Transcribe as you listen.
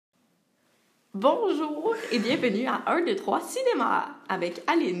Bonjour et bienvenue à 1, 2, 3 Cinéma avec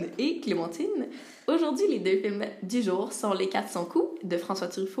Aline et Clémentine. Aujourd'hui, les deux films du jour sont Les 400 coups de François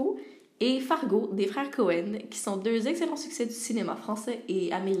Truffaut et Fargo des frères Coen, qui sont deux excellents succès du cinéma français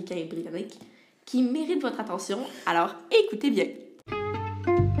et américain et britannique qui méritent votre attention, alors écoutez bien.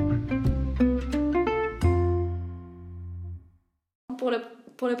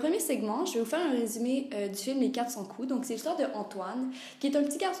 Pour le premier segment, je vais vous faire un résumé du film Les 400 coups. Donc, c'est l'histoire de Antoine, qui est un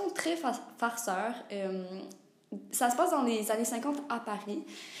petit garçon très farceur. Ça se passe dans les années 50 à Paris.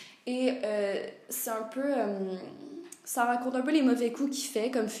 Et c'est un peu... ça raconte un peu les mauvais coups qu'il fait,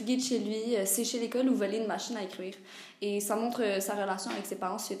 comme fuguer de chez lui, sécher l'école ou voler une machine à écrire. Et ça montre sa relation avec ses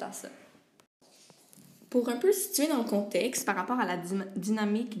parents suite à ça. Pour un peu situer dans le contexte par rapport à la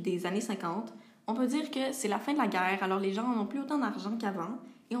dynamique des années 50, on peut dire que c'est la fin de la guerre, alors les gens n'ont plus autant d'argent qu'avant.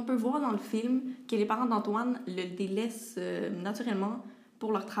 Et on peut voir dans le film que les parents d'Antoine le délaissent naturellement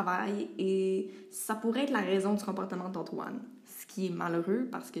pour leur travail. Et ça pourrait être la raison du comportement d'Antoine. Ce qui est malheureux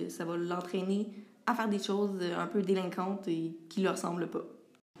parce que ça va l'entraîner à faire des choses un peu délinquantes et qui ne lui ressemblent pas.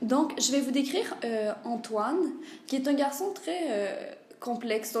 Donc, je vais vous décrire Antoine, qui est un garçon très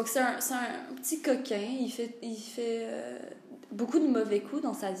complexe. Donc, c'est un petit coquin. Il fait beaucoup de mauvais coups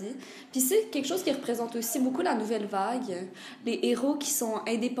dans sa vie. Puis c'est quelque chose qui représente aussi beaucoup la nouvelle vague. Les héros qui sont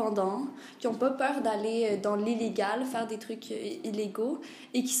indépendants, qui n'ont pas peur d'aller dans l'illégal, faire des trucs illégaux,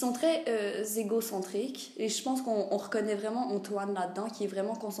 et qui sont très égocentriques. Et je pense qu'on reconnaît vraiment Antoine là-dedans, qui est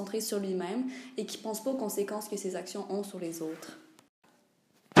vraiment concentré sur lui-même et qui ne pense pas aux conséquences que ses actions ont sur les autres.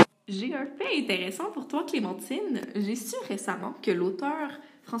 J'ai un fait intéressant pour toi, Clémentine. J'ai su récemment que l'auteur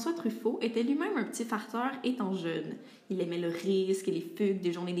François Truffaut était lui-même un petit farceur étant jeune. Il aimait le risque et les fugues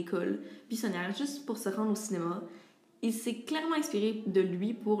des journées d'école buissonnières juste pour se rendre au cinéma. Il s'est clairement inspiré de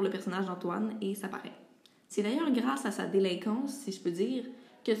lui pour le personnage d'Antoine et ça paraît. C'est d'ailleurs grâce à sa délinquance, si je peux dire,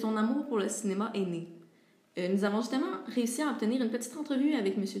 que son amour pour le cinéma est né. Nous avons justement réussi à obtenir une petite entrevue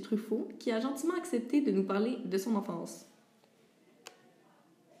avec M. Truffaut qui a gentiment accepté de nous parler de son enfance.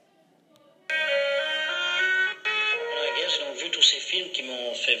 Qui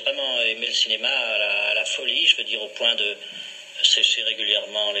m'ont fait vraiment aimer le cinéma à la folie, je veux dire, au point de sécher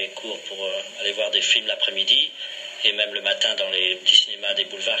régulièrement les cours pour aller voir des films l'après-midi et même le matin dans les petits cinémas des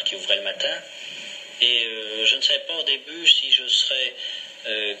boulevards qui ouvraient le matin. Et je ne savais pas au début si je serais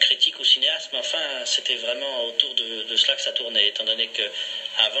critique ou cinéaste, mais enfin c'était vraiment autour de cela que ça tournait, étant donné que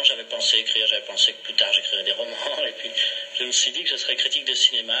avant j'avais pensé écrire, j'avais pensé que plus tard j'écrirais des romans, et puis je me suis dit que je serais critique de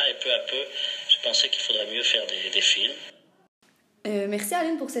cinéma, et peu à peu je pensais qu'il faudrait mieux faire des films. Merci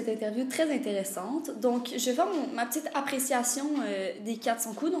Aline pour cette interview très intéressante. Donc, je vais faire ma petite appréciation des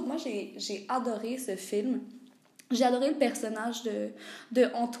 400 coups. Donc, moi, j'ai adoré ce film. J'ai adoré le personnage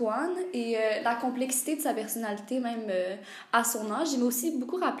de Antoine et la complexité de sa personnalité, même à son âge. Il m'a aussi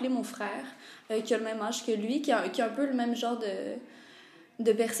beaucoup rappelé mon frère, qui a le même âge que lui, qui a un peu le même genre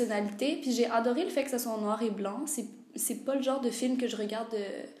de personnalité. Puis j'ai adoré le fait que ce soit en noir et blanc. C'est pas le genre de film que je regarde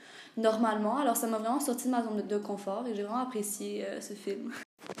normalement. Alors, ça m'a vraiment sorti de ma zone de confort et j'ai vraiment apprécié ce film.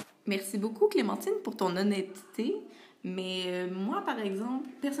 Merci beaucoup, Clémentine, pour ton honnêteté. Mais moi, par exemple,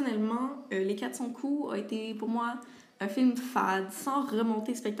 personnellement, Les 400 coups a été pour moi un film fade, sans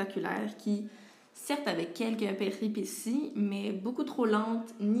remontée spectaculaire, qui, certes, avait quelques péripéties, mais beaucoup trop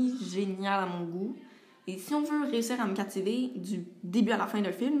lente ni géniale à mon goût. Et si on veut réussir à me captiver du début à la fin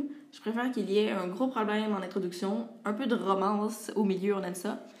d'un film, je préfère qu'il y ait un gros problème en introduction, un peu de romance au milieu, on aime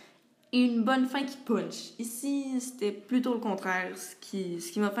ça, et une bonne fin qui punch. Ici, c'était plutôt le contraire, ce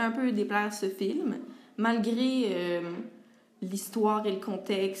qui m'a fait un peu déplaire ce film, malgré l'histoire et le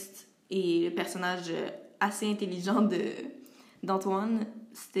contexte et le personnage assez intelligent d'Antoine,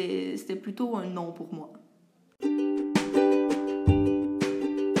 c'était plutôt un non pour moi.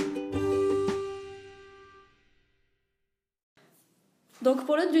 Donc,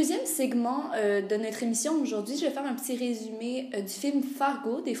 pour le deuxième segment de notre émission aujourd'hui, je vais faire un petit résumé du film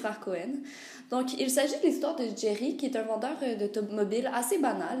Fargo des frères Coen. Donc, il s'agit de l'histoire de Jerry, qui est un vendeur d'automobile assez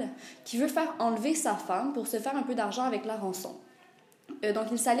banal, qui veut faire enlever sa femme pour se faire un peu d'argent avec la rançon. Donc,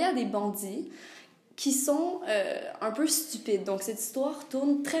 il s'allie à des bandits qui sont un peu stupides. Donc, cette histoire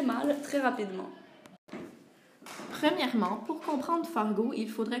tourne très mal, très rapidement. Premièrement, pour comprendre Fargo, il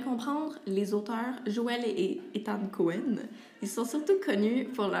faudrait comprendre les auteurs Joel et Ethan Coen. Ils sont surtout connus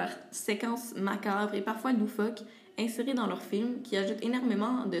pour leurs séquences macabres et parfois loufoques insérées dans leurs films qui ajoutent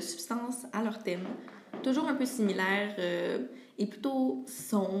énormément de substance à leur thème. Toujours un peu similaires et plutôt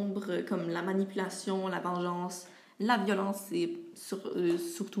sombres, comme la manipulation, la vengeance, la violence et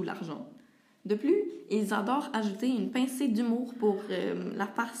surtout l'argent. De plus, ils adorent ajouter une pincée d'humour pour la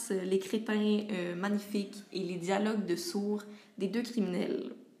farce, les crétins magnifiques et les dialogues de sourds des deux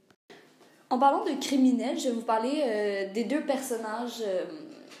criminels. En parlant de criminels, je vais vous parler des deux personnages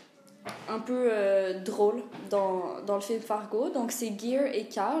un peu drôles dans le film Fargo. Donc, c'est Gear et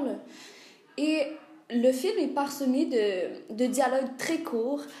Carl. Et le film est parsemé de dialogues très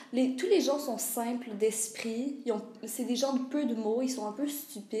courts. Tous les gens sont simples d'esprit. C'est des gens de peu de mots. Ils sont un peu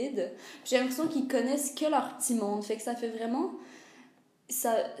stupides. J'ai l'impression qu'ils connaissent que leur petit monde. Fait que ça fait vraiment...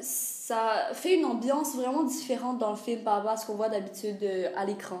 Ça fait une ambiance vraiment différente dans le film par rapport à ce qu'on voit d'habitude à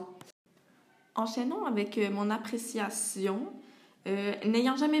l'écran. Enchaînons avec mon appréciation.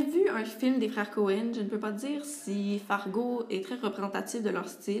 N'ayant jamais vu un film des frères Coen, je ne peux pas dire si Fargo est très représentatif de leur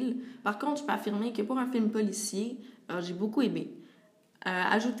style. Par contre, je peux affirmer que pour un film policier, j'ai beaucoup aimé.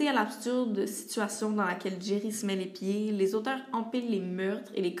 Ajouté à l'absurde situation dans laquelle Jerry se met les pieds, les auteurs empilent les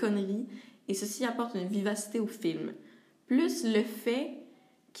meurtres et les conneries, et ceci apporte une vivacité au film. Plus le fait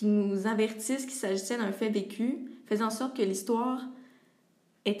qu'ils nous avertissent qu'il s'agissait d'un fait vécu faisait en sorte que l'histoire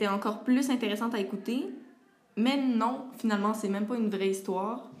était encore plus intéressante à écouter. Mais non, finalement, c'est même pas une vraie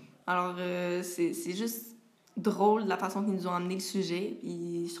histoire. Alors, c'est juste drôle de la façon qu'ils nous ont amené le sujet.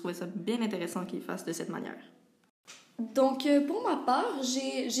 Et je trouvais ça bien intéressant qu'ils fassent de cette manière. Donc, pour ma part,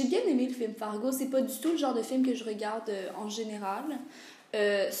 j'ai bien aimé le film Fargo. C'est pas du tout le genre de film que je regarde en général.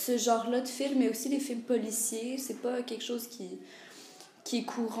 Ce genre-là de film, mais aussi les films policiers, c'est pas quelque chose qui est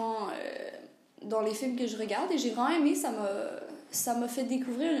courant dans les films que je regarde. Et j'ai vraiment aimé, ça m'a fait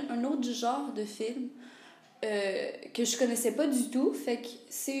découvrir un autre genre de film que je connaissais pas du tout. Fait que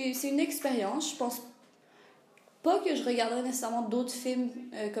c'est une expérience. Je pense pas que je regarderais nécessairement d'autres films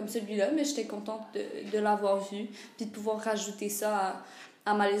comme celui-là, mais j'étais contente de l'avoir vu puis de pouvoir rajouter ça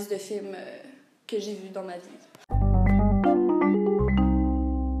à ma liste de films que j'ai vus dans ma vie.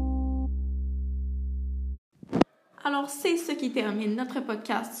 Alors, c'est ce qui termine notre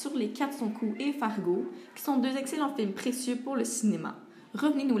podcast sur Les 400 coups et Fargo, qui sont deux excellents films précieux pour le cinéma.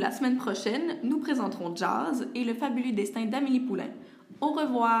 Revenez-nous la semaine prochaine, nous présenterons Jazz et le fabuleux destin d'Amélie Poulain. Au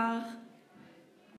revoir!